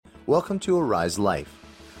Welcome to Arise Life,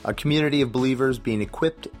 a community of believers being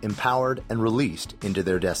equipped, empowered, and released into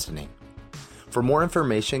their destiny. For more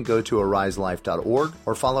information, go to ariselife.org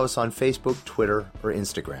or follow us on Facebook, Twitter, or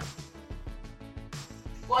Instagram.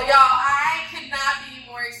 Well, y'all, I could not be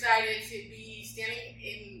more excited to be standing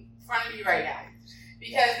in front of you right now,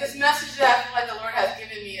 because this message that I feel like the Lord has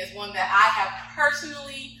given me is one that I have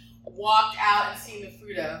personally walked out and seen the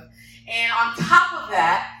fruit of. And on top of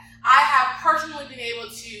that, I have personally been able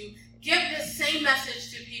to give this same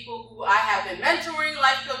message to people who I have been mentoring,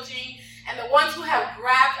 life coaching, and the ones who have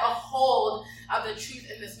grabbed a hold of the truth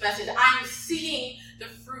in this message. I'm seeing the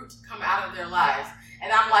fruit come out of their lives.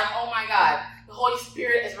 And I'm like, oh my God, the Holy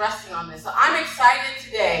Spirit is resting on this. So I'm excited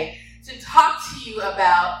today to talk to you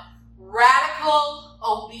about radical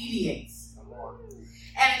obedience.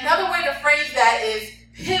 And another way to phrase that is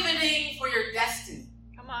pivoting for your destiny.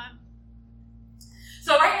 Come on.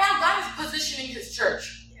 So right now, God is positioning his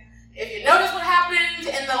church. If you notice what happened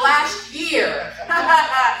in the last year,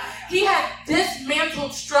 he has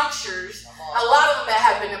dismantled structures, a lot of them that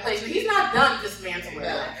have been in place, but he's not done dismantling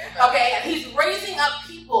them. Okay, and he's raising up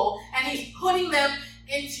people and he's putting them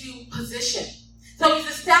into position. So he's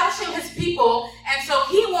establishing his people, and so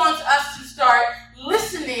he wants us to start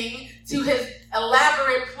listening to his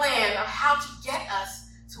elaborate plan of how to get us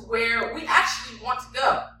to where we actually want to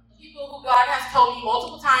go. People who God has told me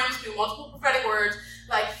multiple times through multiple prophetic words,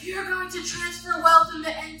 like, you're going to transfer wealth in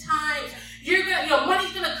the end times. You're going to,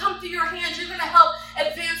 money's going to come through your hands. You're going to help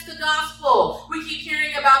advance the gospel. We keep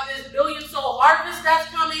hearing about this billion soul harvest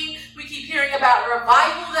that's coming. We keep hearing about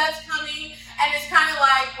revival that's coming. And it's kind of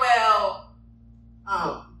like, well,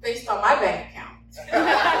 based on my bank account.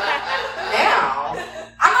 Now,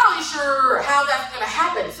 I'm not really sure how that's going to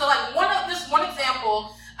happen. So like one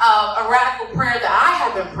example of a radical prayer that I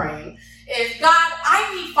have been praying is, God,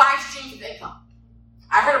 I need 5 streams of income.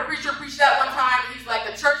 I heard a preacher preach that one time, and he's like,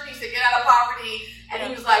 the church needs to get out of poverty, and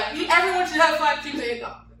he was like, everyone should have 5 streams of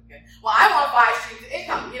income. Okay. Well, I want 5 streams of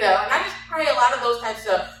income, and I just pray a lot of those types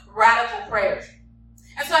of radical prayers.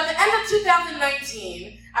 And so at the end of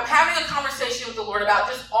 2019, I'm having a conversation with the Lord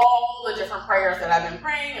about just all the different prayers that I've been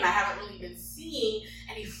praying, and I haven't really been seeing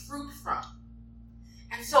any fruit from.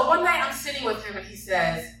 And so one night I'm sitting with him, and he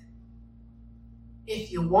says,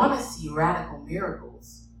 if you want to see radical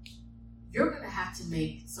miracles, you're going to have to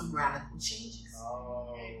make some radical changes.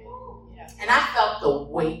 And I felt the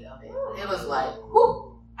weight of it. It was like,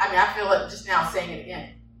 whew. I feel it just now saying it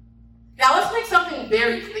again. Now, let's make something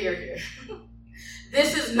very clear here.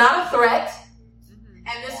 This is not a threat,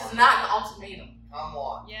 and this is not an ultimatum. Come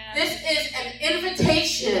on. Yes. This is an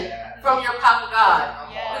invitation from your Papa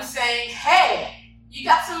God, who's saying, hey, you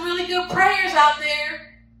got some really good prayers out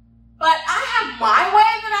there, but I have my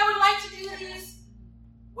way that I would like to do this.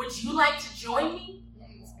 Would you like to join me?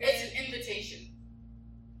 It's an invitation.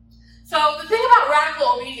 So the thing about radical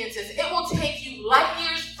obedience is it will take you light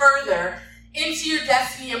years further into your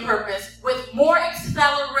destiny and purpose with more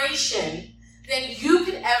acceleration than you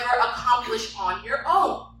could ever accomplish on your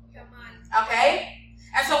own. Okay?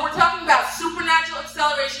 And so we're talking about supernatural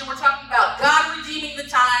acceleration. We're talking about God redeeming the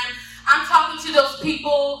time. I'm talking to those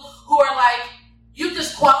people who are like, you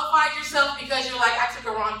disqualified yourself because you're like, I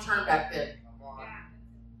took a wrong turn back there.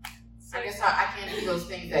 I guess I can't do those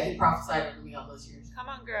things that he prophesied over me all those years. Come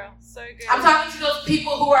on, girl. So good. I'm talking to those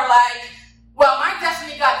people who are like, well, my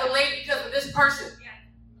destiny got delayed because of this person.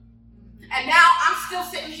 And now I'm still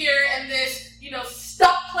sitting here in this,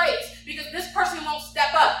 stuck place because this person won't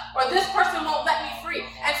step up or this person won't let me free.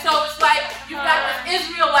 And so it's like you've got this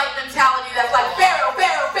Israelite mentality that's like, Pharaoh,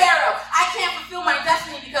 Pharaoh, Pharaoh. I can't fulfill my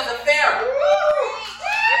destiny because of Pharaoh.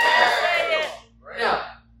 No.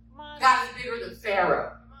 God is bigger than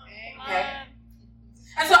Pharaoh. Okay?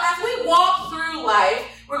 And so as we walk through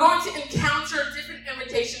life, we're going to encounter different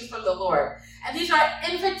invitations from the Lord. And these are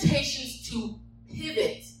invitations to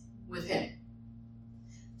pivot with him.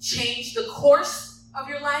 Change the course of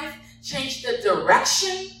your life. Change the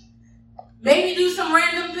direction. Maybe do some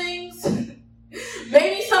random things.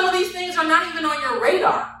 Maybe some of these things are not even on your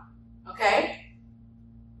radar. Okay?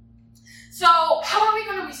 So how are we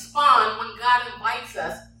going to respond when God invites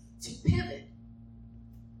us to pivot?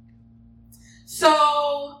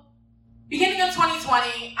 So, beginning of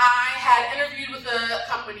 2020, I had interviewed with a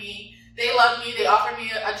company. They loved me. They offered me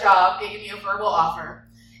a job. They gave me a verbal offer.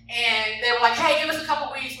 And they were like, hey, give us a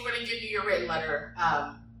couple weeks. We're going to give you your written letter,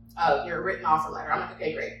 your written offer letter. I'm like,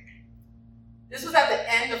 okay, great. This was at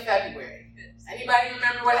the end of February. Anybody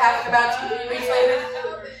remember what happened about 2-3 weeks later?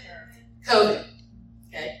 COVID.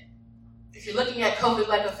 Okay? If you're looking at COVID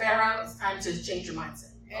like a pharaoh, it's time to change your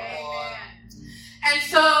mindset. Amen. And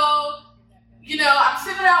so I'm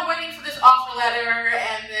sitting around waiting for this offer letter,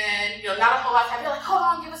 and then, not a whole lot. I feel like, hold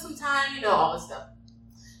on, give us some time, all this stuff.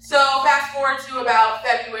 So fast forward to about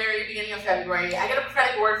February, beginning of February, I get a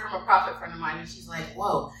prophetic word from a prophet friend of mine, and she's like,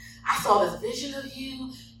 whoa, I saw this vision of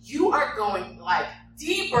you. You are going,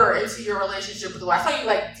 deeper into your relationship with the Lord. I saw you,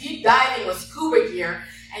 deep diving with scuba gear,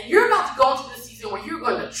 and you're about to go into the season where you're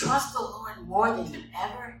going to trust the Lord more than you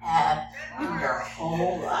ever have in your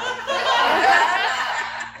whole life.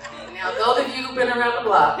 Now, those of you who've been around the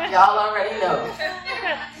block, y'all already know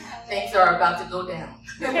things are about to go down.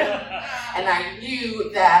 And I knew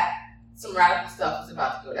that some radical stuff was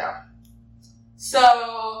about to go down. So,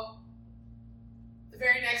 the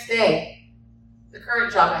very next day, the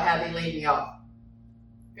current job I had, they laid me off.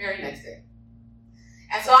 Very next day.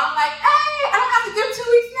 And so I'm like, hey, I don't have to give 2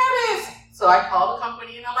 weeks notice. So I called the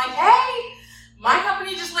company and I'm like, hey, my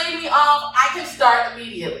company just laid me off. I can start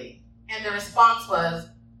immediately. And the response was,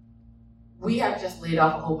 we have just laid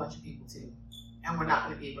off a whole bunch of people too. And we're not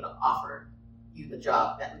going to be able to offer you the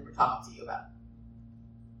job that we were talking to you about.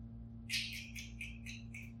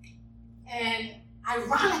 And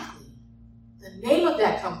ironically, the name of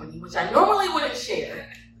that company, which I normally wouldn't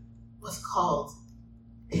share, was called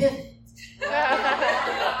Pivot.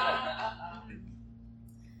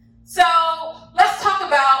 So let's talk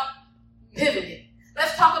about pivoting.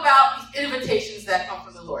 Let's talk about these invitations that come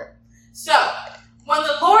from the Lord. So when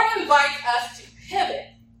the Lord invites us to pivot,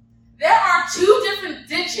 there are 2 different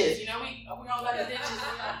ditches. We all got the ditches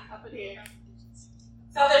up in here.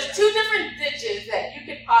 So there's 2 different ditches that you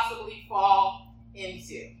could possibly fall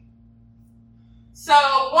into. So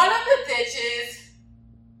one of the ditches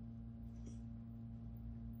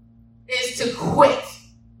is to quit.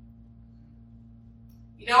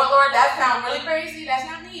 You know what, Lord? That sounds really crazy. That's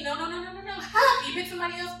not me. No. Can you pick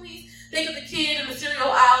somebody else, please? Think of the kid in the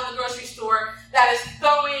cereal aisle in the grocery store that is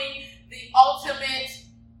throwing the ultimate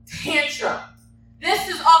tantrum. This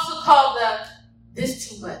is also called the this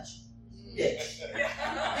too much ditch.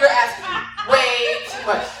 You're asking way too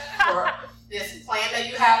much for this plan that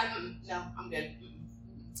you have. No, I'm good.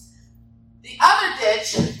 The other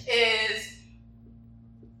ditch is,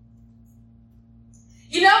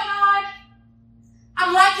 God,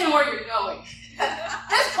 I'm liking where you're going.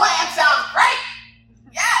 This plan sounds great.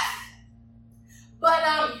 Yes. But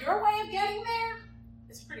your way of getting there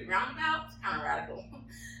is pretty roundabout. It's kind of radical.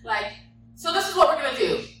 So this is what we're going to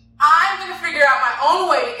do. I'm going to figure out my own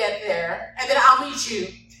way to get there, and then I'll meet you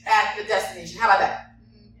at the destination. How about that?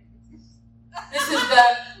 This is the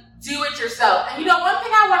do-it-yourself. And one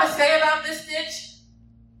thing I want to say about this ditch,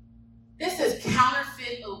 this is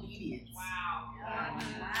counterfeit obedience. Wow.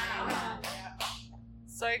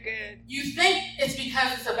 So good. You think it's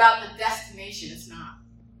because it's about the destination. It's not.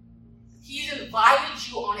 He's invited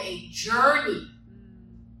you on a journey.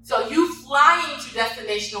 So you flying to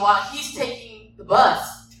destination while he's taking the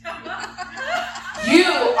bus. You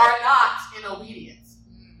are not in obedience.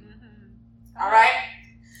 All right?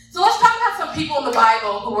 So let's talk about some people in the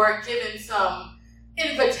Bible who were given some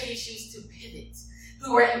invitations to pivot,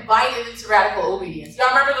 who were invited into radical obedience. Y'all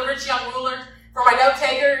remember the rich young ruler? For my note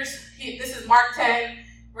takers, this is Mark 10,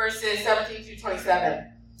 verses 17 through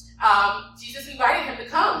 27. Jesus invited him to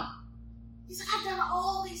come. He's like, I've done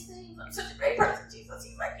all these things. I'm such a great person, Jesus.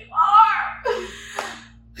 He's like, you are.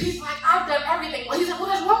 He's like, I've done everything. Well, he's like, well,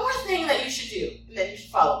 there's one more thing that you should do, and then you should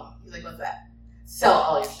follow me. He's like, what's that? Sell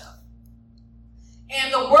all your stuff.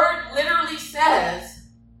 And the word literally says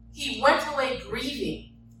he went away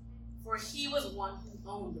grieving, for he was one who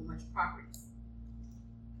owned much property.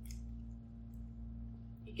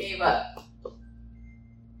 He gave up.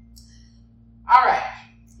 All right,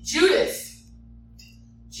 Judas.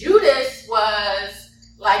 Judas was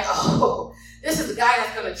like, oh, this is the guy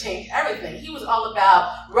that's going to change everything. He was all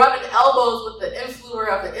about rubbing elbows with the influencer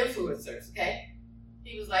of the influencers, okay?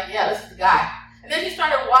 He was like, yeah, this is the guy. And then he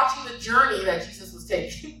started watching the journey that Jesus was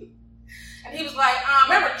taking. And he was like,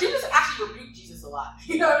 remember, Judas actually rebuked Jesus a lot.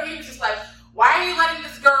 He was just like, why are you letting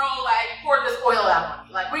this girl, pour this oil out on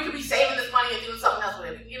me? We could be saving this money and doing something else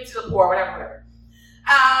with it. We can give it to the poor, whatever.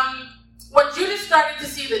 When Judas started to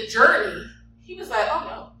see the journey, he was like, oh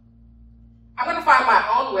no. I'm going to find my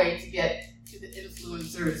own way to get to the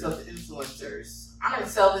influencers of the influencers. I'm going to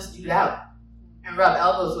sell this dude out and rub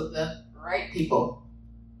elbows with the right people.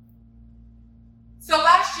 So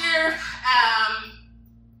last year,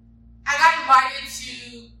 I got invited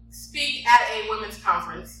to speak at a women's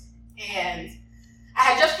conference, and I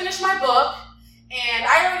had just finished my book, and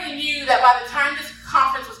I already knew that by the time this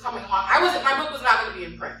conference was coming along, my book was not going to be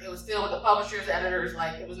in print. It was still with the publishers, editors,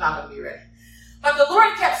 it was not going to be ready. But the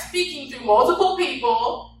Lord kept speaking through multiple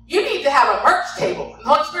people, you need to have a merch table. And the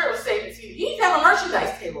Holy Spirit was saying this to me. You need to have a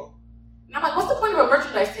merchandise table. And I'm like, what's the point of a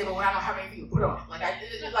merchandise table when I don't have anything to put on it?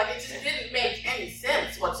 It just didn't make any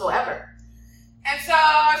sense whatsoever. And so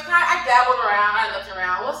I dabbled around. I looked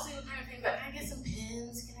around. Let's see what kind of things. Can I get some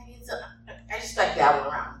pins? Can I get some? I just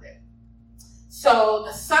dabbled around with it. So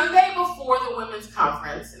the Sunday before the women's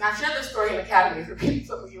conference, and I shared this story in Academy for people.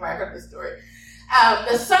 Some of you might have heard this story.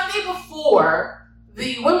 The Sunday before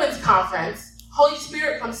the women's conference, Holy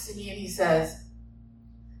Spirit comes to me and he says,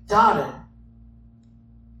 daughter,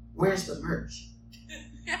 where's the merch?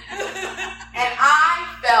 And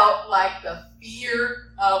I felt like the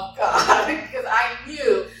fear of God because I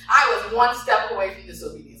knew I was one step away from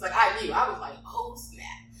disobedience. I knew. I was like, oh, snap.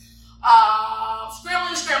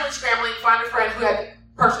 Scrambling, find a friend who had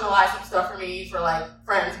personalized some stuff for me for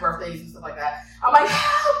friends' birthdays and stuff like that. I'm like,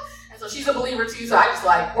 help! And so she's a believer too, so I just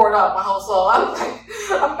poured out my whole soul. I was like,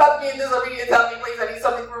 I'm about to be in disobedience. Help me, please. I need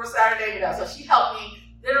something for Saturday. So she helped me.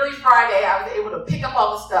 Literally Friday, I was able to pick up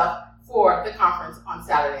all the stuff for the conference on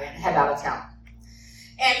Saturday and head out of town.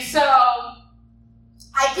 And so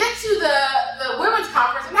I get to the women's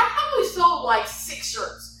conference, and I probably sold 6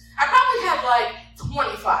 shirts. I probably had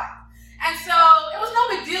 25. And so it was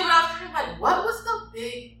no big deal, but I was kind of like, what was the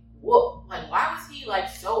big whoop? Why was he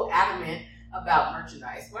so adamant about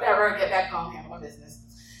merchandise? Whatever, get back home, handle my business.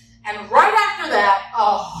 And right after that,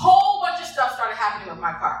 a whole bunch of stuff started happening with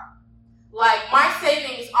my car. My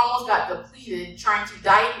savings almost got depleted trying to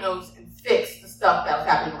diagnose and fix the stuff that was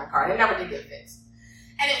happening with my car. And it never did get fixed.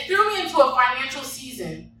 And it threw me into a financial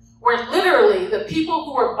season where literally the people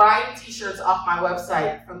who were buying t-shirts off my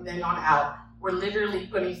website from then on out were literally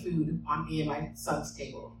putting food on me and my son's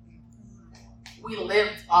table. We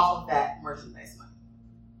lived off of that merchandise money.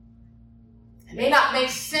 It may not make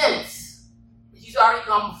sense, but he's already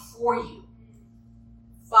gone before you.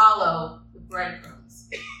 Follow the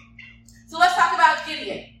breadcrumbs. So let's talk about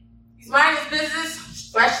Gideon. He's minding his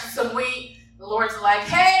business, threshing some wheat. The Lord's like,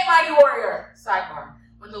 hey, mighty warrior. Sidebar.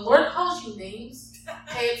 When the Lord calls you names,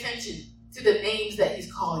 pay attention to the names that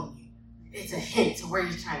he's calling you. It's a hint to where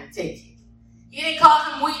he's trying to take you. He didn't call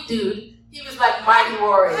him wheat dude. He was mighty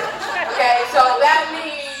warrior. Okay, so that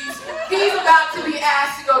means he's about to be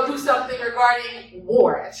asked to go do something regarding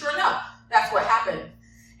war. And sure enough, that's what happened.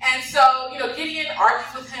 And so, Gideon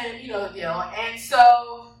argues with him, the deal. And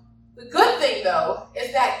so the good thing, though,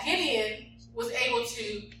 is that Gideon was able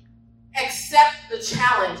to accept the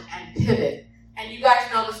challenge and pivot. And you guys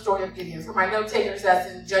know the story of Gideon. For my note takers, that's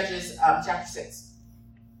in Judges chapter 6.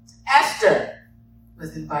 Esther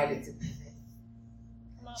was invited to pivot.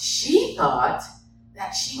 She thought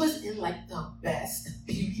that she was in the best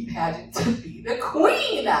beauty pageant to be the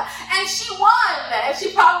queen. And she won. And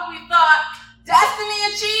she probably thought, destiny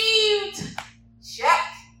achieved.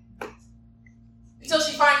 Check. Until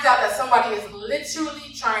she finds out that somebody is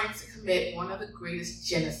literally trying to commit one of the greatest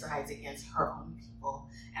genocides against her own people.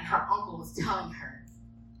 And her uncle was telling her.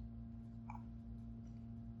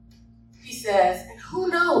 He says, and who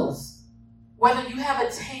knows whether you have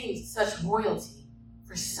attained such royalty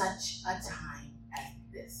for such a time as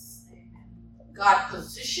this. God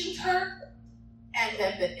positioned her, and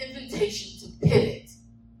then the invitation to pivot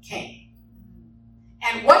came.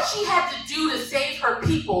 And what she had to do to save her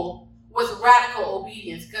people was radical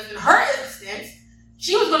obedience, because in her instance,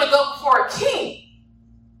 she was going to go before a king.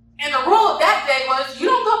 And the rule of that day was, you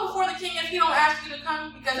don't go before the king if he don't ask you to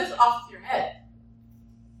come, because it's off your head.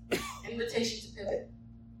 Invitation to pivot.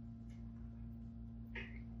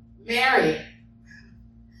 Mary,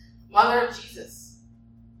 mother of Jesus.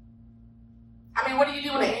 I mean, what do you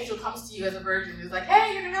do when an angel comes to you as a virgin? It's like,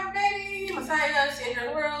 hey, you're going to have a baby, Messiah, Savior of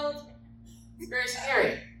the world. It's very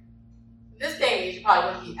scary. In this day and age, it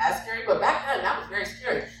probably wouldn't be as scary, but back then, that was very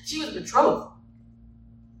scary. She was betrothed.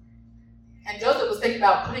 And Joseph was thinking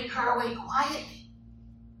about putting her away quietly.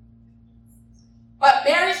 But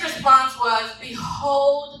Mary's response was,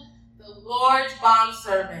 behold, the Lord's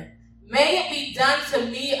bondservant. May it be done to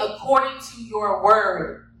me according to your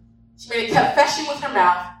word. She made a confession with her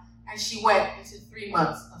mouth, and she went into 3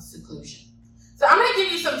 months of seclusion. So I'm going to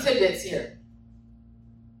give you some tidbits here.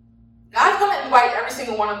 God's going to invite every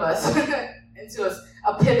single one of us into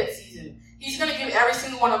a pivot season. He's going to give every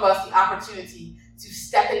single one of us the opportunity to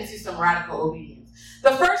step into some radical obedience.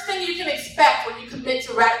 The first thing you can expect when you commit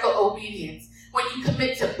to radical obedience, when you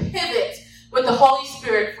commit to pivot with the Holy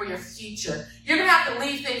Spirit for your future, you're going to have to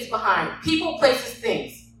leave things behind. People, places,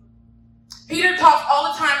 things. Peter talks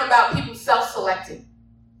all the time about people self-selecting.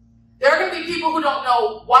 There are going to be people who don't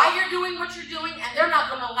know why you're doing what you're doing, and they're not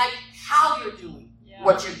going to like how you're doing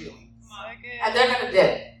what you're doing. And they're going to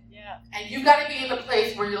dip. Yeah. And you've got to be in a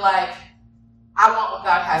place where you're like, I want what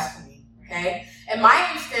God has for me, okay? In my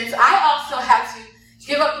instance, I also had to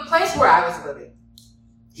give up the place where I was living.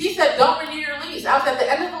 He said, don't renew your lease. I was at the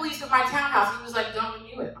end of the lease of my townhouse. He was like, don't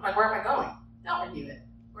renew it. I'm like, where am I going? Don't renew it.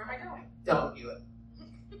 Where am I going? Don't renew it.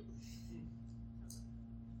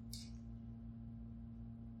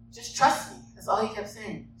 Just trust me. That's all he kept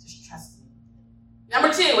saying. Just trust me.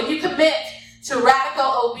 Number 2, when you commit to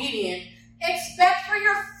radical obedience, expect for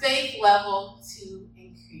your faith level to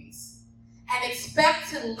increase. And expect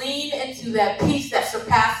to lean into that peace that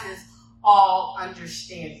surpasses all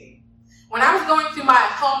understanding. When I was going through my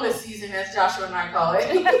homeless season, as Joshua and I call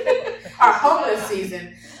it, our homeless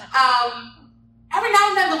season, every now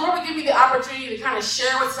and then the Lord would give me the opportunity to kind of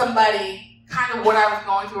share with somebody kind of what I was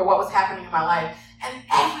going through or what was happening in my life. And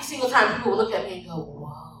every single time people would look at me and go,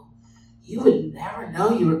 whoa, you would never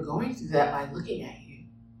know you were going through that by looking at you.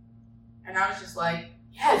 And I was just like,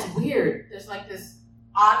 yeah, it's weird. There's like this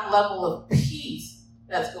odd level of peace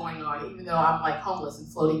that's going on, even though I'm like homeless and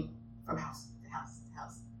floating from house to house to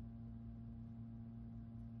house.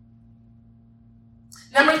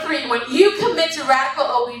 Number 3, when you commit to radical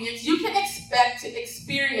obedience, you can expect to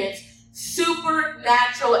experience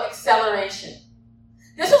supernatural acceleration.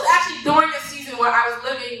 This was actually during a season where I was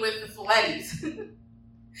living with the Follettis.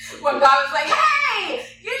 When God was like, hey,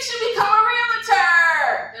 you should become a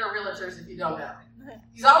realtor. They're realtors if you don't know.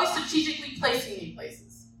 He's always strategically placing me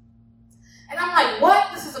places. And I'm like,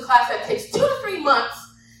 what? This is a class that takes 2 to 3 months,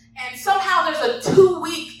 and somehow there's a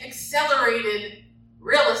 2-week accelerated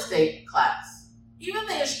real estate class. Even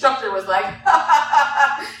the instructor was like,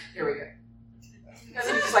 here we go. Because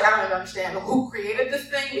he was just like, I don't even understand who created this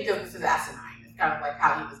thing because this is asinine. Kind of like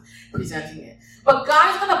how he was presenting it. But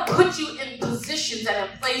God is going to put you in positions and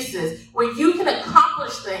in places where you can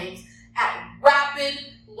accomplish things at rapid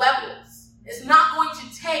levels. It's not going to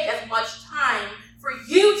take as much time for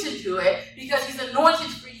you to do it because he's anointed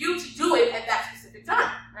for you to do it at that specific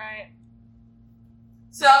time. Right.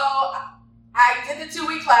 So I did the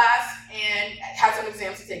 2-week class and had some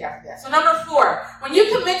exams to take after that. So number 4, when you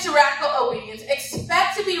commit to radical obedience,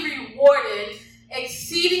 expect to be rewarded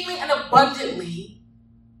exceedingly and abundantly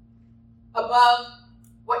above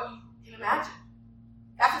what you can imagine.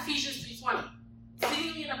 That's Ephesians 3:20.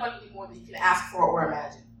 Exceedingly and abundantly more than you can ask for or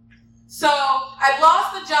imagine. So I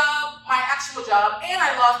lost the job, my actual job, and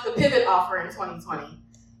I lost the pivot offer in 2020.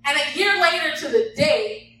 And a year later to the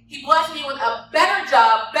day, he blessed me with a better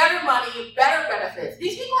job, better money, better benefits.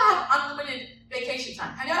 These people have unlimited vacation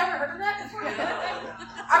time. Have y'all ever heard of that?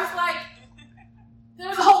 I was like, there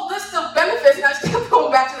was a whole list of benefits, and I just kept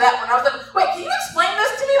going back to that one. I was like, wait, can you explain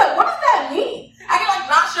this to me? Like, what does that mean? I can, like,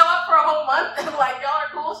 not show up for a whole month, and, like, y'all are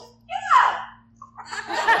cool? She's like, yeah.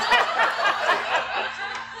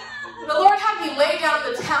 The Lord had me lay down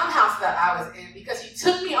the townhouse that I was in because he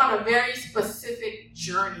took me on a very specific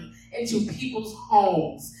journey into people's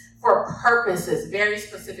homes for purposes, very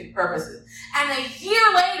specific purposes. And a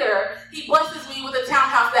year later, he blesses me with a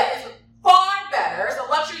townhouse that is far better. It's a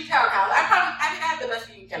luxury townhouse. I think I have the best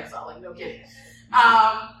view in Kennesaw, like no kidding.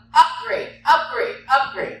 Upgrade.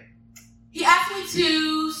 He asked me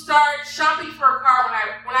to start shopping for a car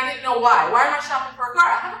when I didn't know why. Why am I shopping for a car?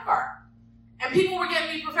 I have a car. And people were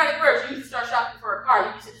giving me prophetic words. You need to start shopping for a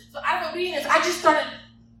car. So out of obedience, I just started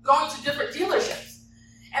going to different dealerships.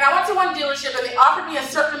 And I went to one dealership and they offered me a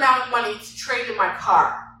certain amount of money to trade in my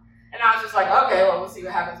car. And I was just like, okay, well, we'll see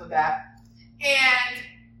what happens with that. And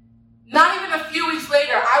not even a few weeks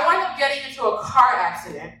later, I wound up getting into a car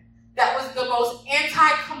accident that was the most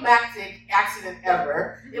anticlimactic accident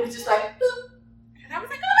ever. It was just like, boop. And I was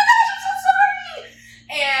like, oh my gosh, I'm so sorry.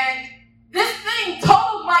 And this thing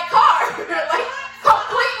totaled my car. Like,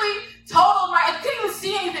 completely totaled my, I couldn't even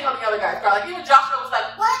see anything on the other guy's car. Like, even Joshua was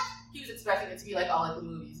like, what? He was expecting it to be like all like the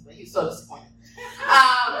movies, but he was so disappointed.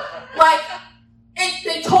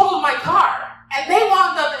 They totaled my car. And they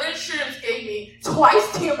wound up, the insurance gave me twice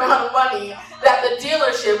the amount of money that the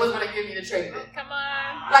dealership was going to give me to trade it. Come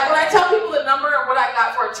on. Like, when I tell people the number of what I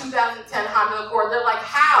got for a 2010 Honda Accord, they're like,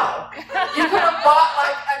 how? You could have bought,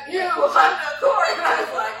 like, a new Honda Accord. And I was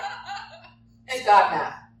like, it's God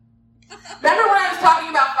math. Remember when I was talking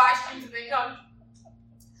about 5 streams of income?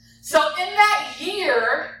 So in that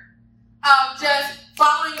year of just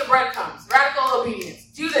following the breadcrumbs, radical obedience,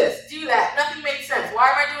 do this, do that, nothing made sense.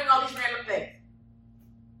 Why am I doing all these random things?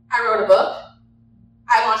 I wrote a book.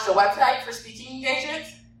 I launched a website for speaking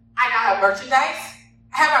engagements. I now have merchandise.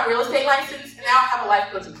 I have my real estate license, and now I have a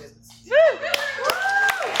life coaching business. In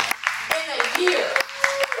a year.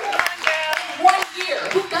 In 1 year.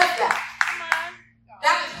 Who does that?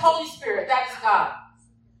 That is Holy Spirit. That is God.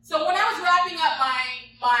 So when I was wrapping up my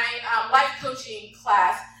life coaching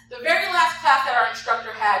class, the very last class class that our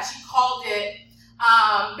instructor had, she called it,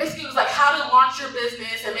 basically it was like how to launch your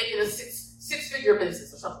business and make it a six-figure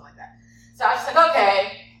business or something like that. So I was just like,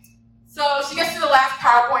 okay. So she gets to the last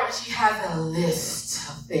PowerPoint and she has a list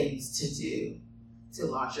of things to do to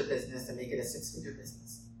launch your business and make it a six-figure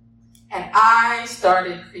business. And I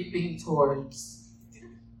started creeping towards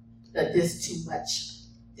the this too much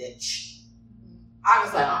ditch. I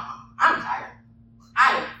was like, I'm tired.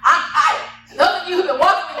 I'm tired. And those of you who've been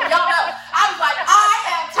walking with me, y'all know, I was like, I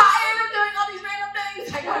am tired of doing all these random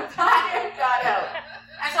things. Like, I'm tired, God help.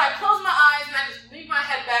 And so I closed my eyes and I just leaned my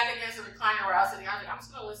head back against the recliner where I was sitting. I was like, I'm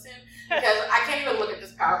just going to listen because I can't even look at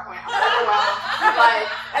this PowerPoint. I'm overwhelmed.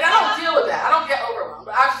 And I don't deal with that. I don't get overwhelmed.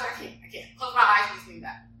 But I was just like, I can't. Close my eyes and just lean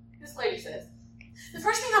back. This lady says, the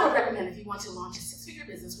first thing I would recommend if you want to launch a six-figure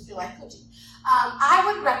business with your life coaching, I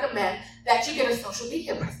would recommend that you get a social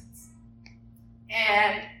media presence.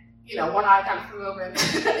 And, one eye kind of flew over and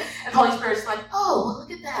Holy Spirit's like, oh, well,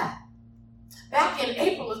 look at that. Back in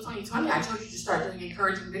April of 2020, I told you to start doing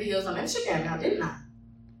encouraging videos on Instagram now, didn't I?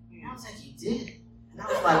 And I was like, you did? And I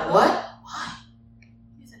was like, what? Why?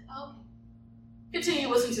 He said, oh, okay. Continue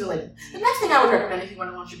to listen to the lady. The next thing I would recommend if you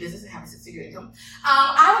want to launch your business and have a six-figure income,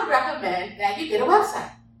 I would recommend that you get a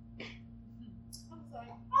website. I was like,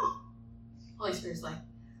 oh. Holy Spirit's like,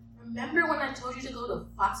 remember when I told you to go to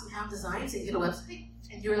Fox and Hound Designs and get a website?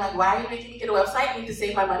 And you were like, why are you making me get a website? I need to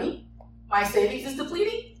save my money. My savings is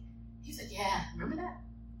depleting. He said, yeah, remember that?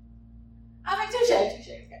 I was like, touche,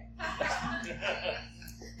 okay.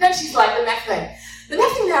 Then she's like, the next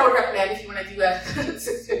thing that I would recommend if you want to do a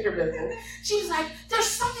six-figure business, she's like, there's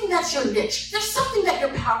something that's your niche. There's something that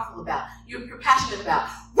you're powerful about, you're passionate about.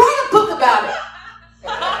 Write a book about it.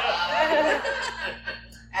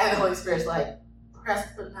 And the Holy Spirit's like,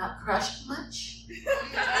 pressed but not crushed much.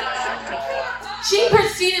 She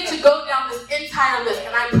proceeded to go down this entire list,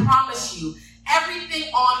 and I promise you,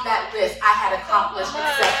 everything on that list I had accomplished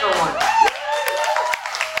except for one.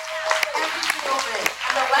 Every single thing.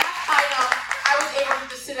 And the last item, I was able to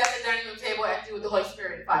just sit at the dining room table and do with the Holy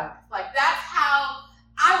Spirit in 5 minutes. Like, that's how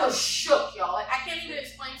I was shook, y'all. Like, I can't even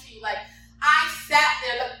explain to you. Like, I sat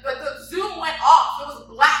there, the Zoom went off. It was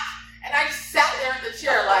black. And I just sat there in the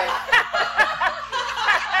chair like,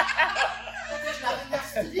 there's nothing else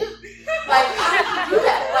to do. Like, how did you do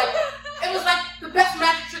that? Like, it was like the best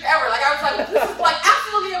magic trick ever. Like, I was like, this is like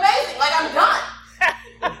absolutely amazing. Like, I'm done.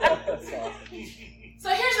 So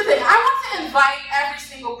here's the thing. I want to invite every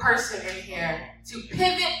single person in here to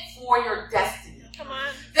pivot for your destiny. Come on.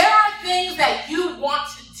 There are things that you want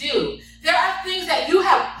to do. There are things that you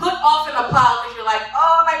have put off in a pile because you're like,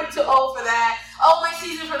 oh, I might be too old for that. Oh, my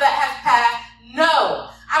season for that has passed. No.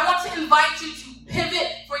 I want to invite you to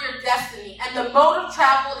pivot for your destiny. And the mode of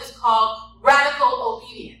travel is called radical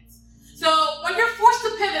obedience. So when you're forced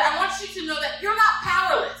to pivot, I want you to know that you're not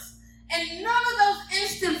powerless. In none of those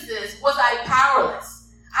instances was I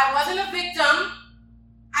powerless. I wasn't a victim.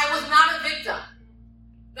 I was not a victim.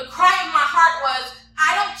 The cry of my heart was,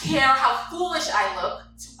 I don't care how foolish I look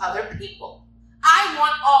to other people. I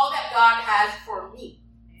want all that God has for me,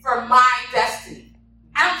 for my destiny.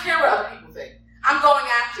 I don't care what other people think. I'm going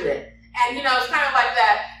after it. And it's kind of like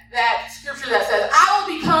that scripture that says, I will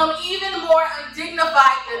become even more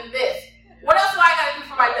undignified than this. What else do I got to do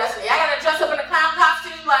for my destiny? I got to dress up in a clown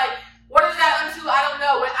costume? Like, what is that unto? I don't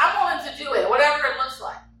know. But I'm willing to do it, whatever it looks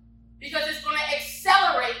like. Because it's going to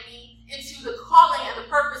accelerate me into the calling and the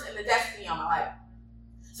purpose and the destiny on my life.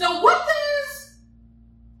 So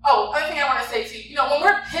other thing I want to say to you, when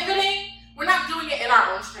we're pivoting, we're not doing it in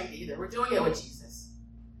our own strength either. We're doing it with Jesus.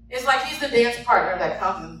 It's like he's the dance partner that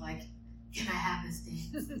comes and is like, can I have this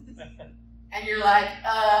dance? And you're like,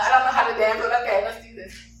 I don't know how to dance, but okay, let's do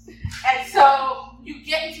this. And so you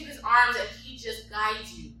get into his arms and he just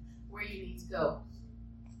guides you where you need to go.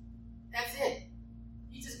 That's it.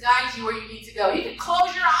 He just guides you where you need to go. You can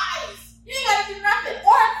close your eyes. You ain't got to do nothing.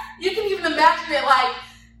 Or you can even imagine it like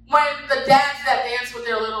when the dads that dance with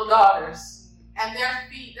their little daughters and their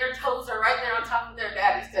feet, their toes are right there on top of their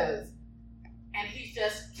daddy's toes. And he's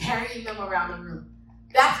just carrying them around the room.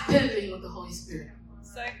 That's pivoting with the Holy Spirit.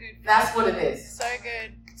 So good. That's what it is. So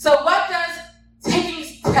good. So what does taking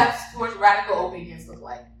steps towards radical obedience look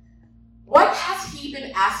like? What has he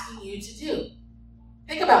been asking you to do?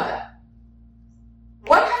 Think about that.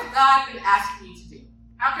 What has God been asking you to do?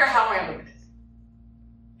 I don't care how random it is.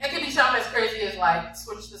 It could be something as crazy as like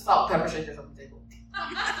switch the salt and pepper shakers on the table.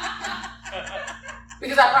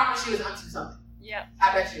 Because I promise you it's unto something. Yeah.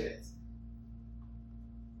 I bet you it is.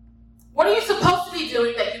 What are you supposed to be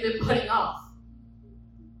doing that you've been putting off?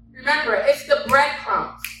 Remember, it's the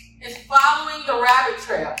breadcrumbs. It's following the rabbit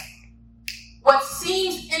trail. what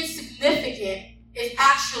seems insignificant is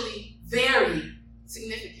actually very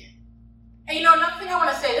significant. And another thing I want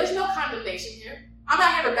to say, there's no condemnation here. I'm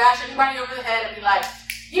not here to bash anybody over the head and be like,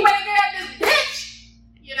 you better get at this bitch.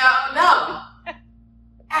 No.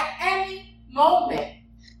 At any moment,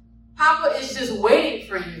 Papa is just waiting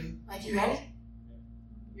for you. Like, you ready?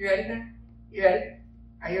 You ready, man? You ready?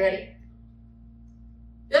 Are you ready?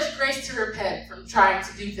 There's grace to repent from trying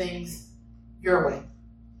to do things your way.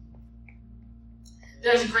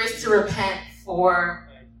 There's grace to repent for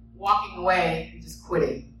walking away and just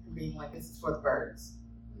quitting and being like, this is for the birds.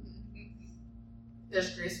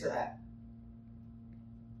 There's grace for that.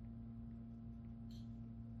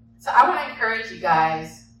 So I want to encourage you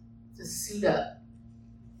guys to suit up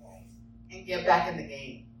and get back in the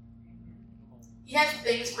game. He has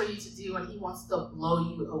things for you to do, and he wants to blow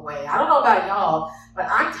you away. I don't know about y'all, but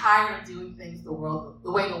I'm tired of doing things the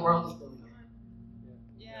way the world is doing it.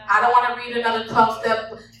 Yeah. I don't want to read another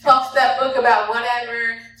 12-step book about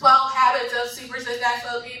whatever, 12 habits of super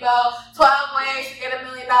successful people, 12 ways to get $1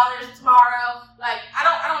 million tomorrow. Like, I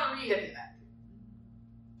don't want to read any of that.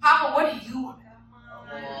 Papa, what do you want?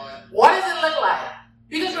 What does it look like?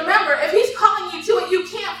 Because remember, if he's calling you to it, you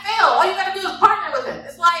can't fail. All you got to do is partner with him.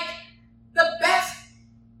 It's like the best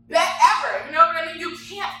bet ever. You know what I mean? You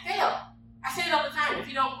can't fail. I say it all the time. If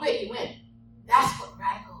you don't quit, you win. That's what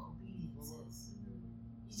radical obedience is.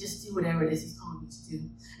 You just do whatever it is he's calling you to do.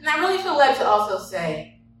 And I really feel led to also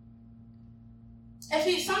say,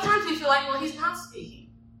 sometimes you feel like, well, he's not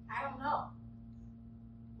speaking. I don't know.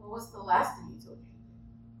 Well, what's the last thing he told you?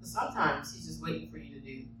 Because sometimes he's just waiting for you to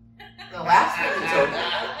do the last thing he told you.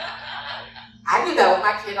 I do that with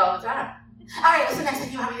my kid all the time. All right, what's the next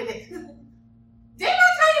thing you want me to do? Didn't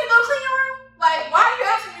I tell you to go clean your room? Like, why are you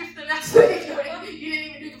asking me for the next thing? You didn't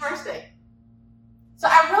even do the first thing. So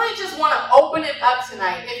I really just want to open it up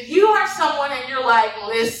tonight. If you are someone and you're like,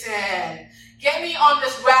 listen, get me on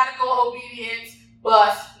this radical obedience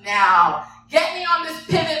bus now. Get me on this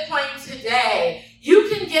pivot plane today. You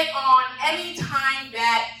can get on any time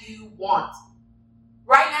that you want.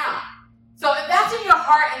 Right now. So if that's in your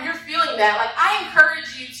heart and you're feeling that, like, I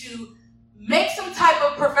encourage you to make some type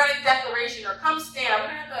of prophetic declaration or come stand. I'm going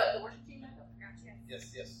to have the worship team back up. I got you.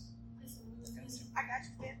 Yes. I got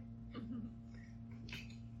you, man.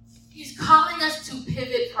 He's calling us to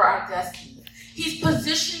pivot for our destiny. He's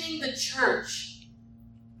positioning the church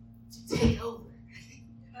to take over,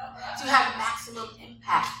 to have maximum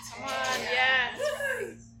impact. Come on,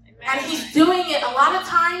 yes. And he's doing it a lot of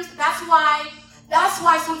times. That's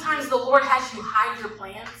why sometimes the Lord has you hide your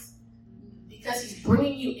plans, because he's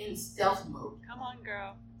bringing you in stealth mode. Come on,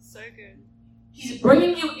 girl. So good. He's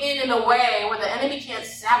bringing you in a way where the enemy can't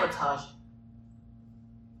sabotage you.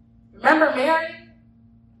 Remember Mary?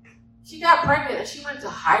 She got pregnant and she went to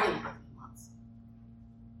hiding for 3 months.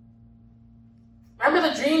 Remember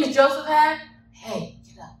the dreams Joseph had? Hey,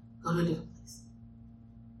 get up. Go to a different place.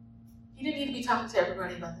 He didn't need to be talking to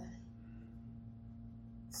everybody about that.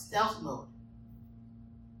 Stealth mode.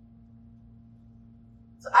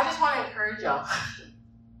 So I just want to encourage y'all.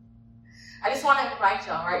 I just want to invite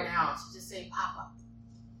y'all right now to just say, Papa.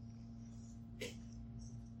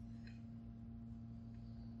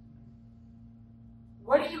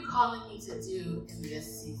 What are you calling me to do in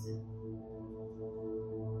this season?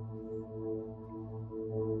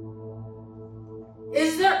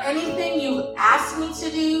 Is there anything you've asked me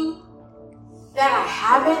to do that I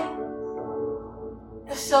haven't?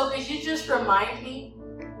 If so, could you just remind me?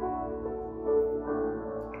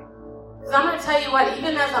 Because I'm going to tell you what,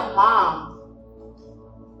 even as a mom,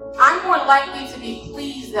 I'm more likely to be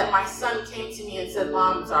pleased that my son came to me and said,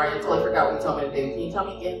 Mom, I'm sorry, I totally forgot what you told me to do. Can you tell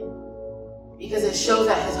me again? Because it shows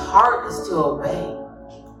that his heart is to obey.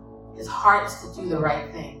 His heart is to do the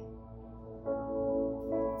right thing.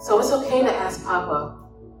 So it's okay to ask Papa,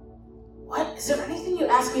 what? Is there anything you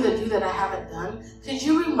asked me to do that I haven't done? Could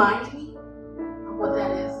you remind me of what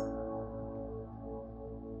that is?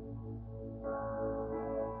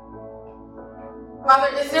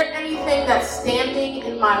 Father, is there anything that's standing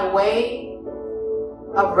in my way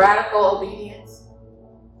of radical obedience?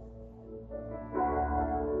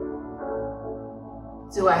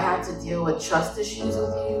 Do I have to deal with trust issues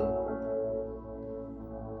with you?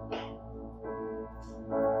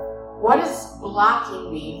 What is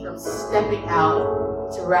blocking me from stepping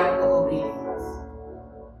out to radical obedience?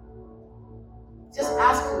 Just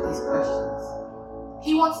ask him these questions.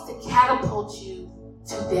 He wants to catapult you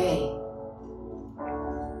today.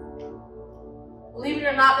 Believe it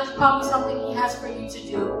or not, there's probably something he has for you to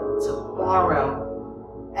do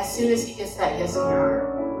tomorrow, as soon as he gets that yes in your heart.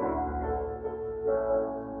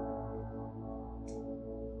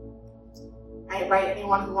 invite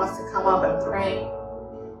anyone who wants to come up and pray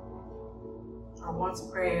or wants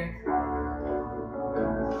prayer.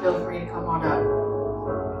 Feel free to come on up.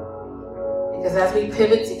 Because as we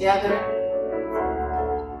pivot together,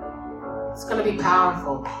 it's going to be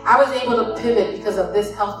powerful. I was able to pivot because of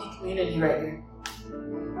this healthy community right here.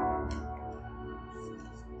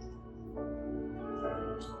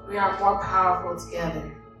 We are more powerful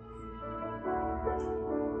together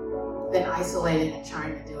than isolated and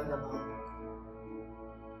trying to do it alone.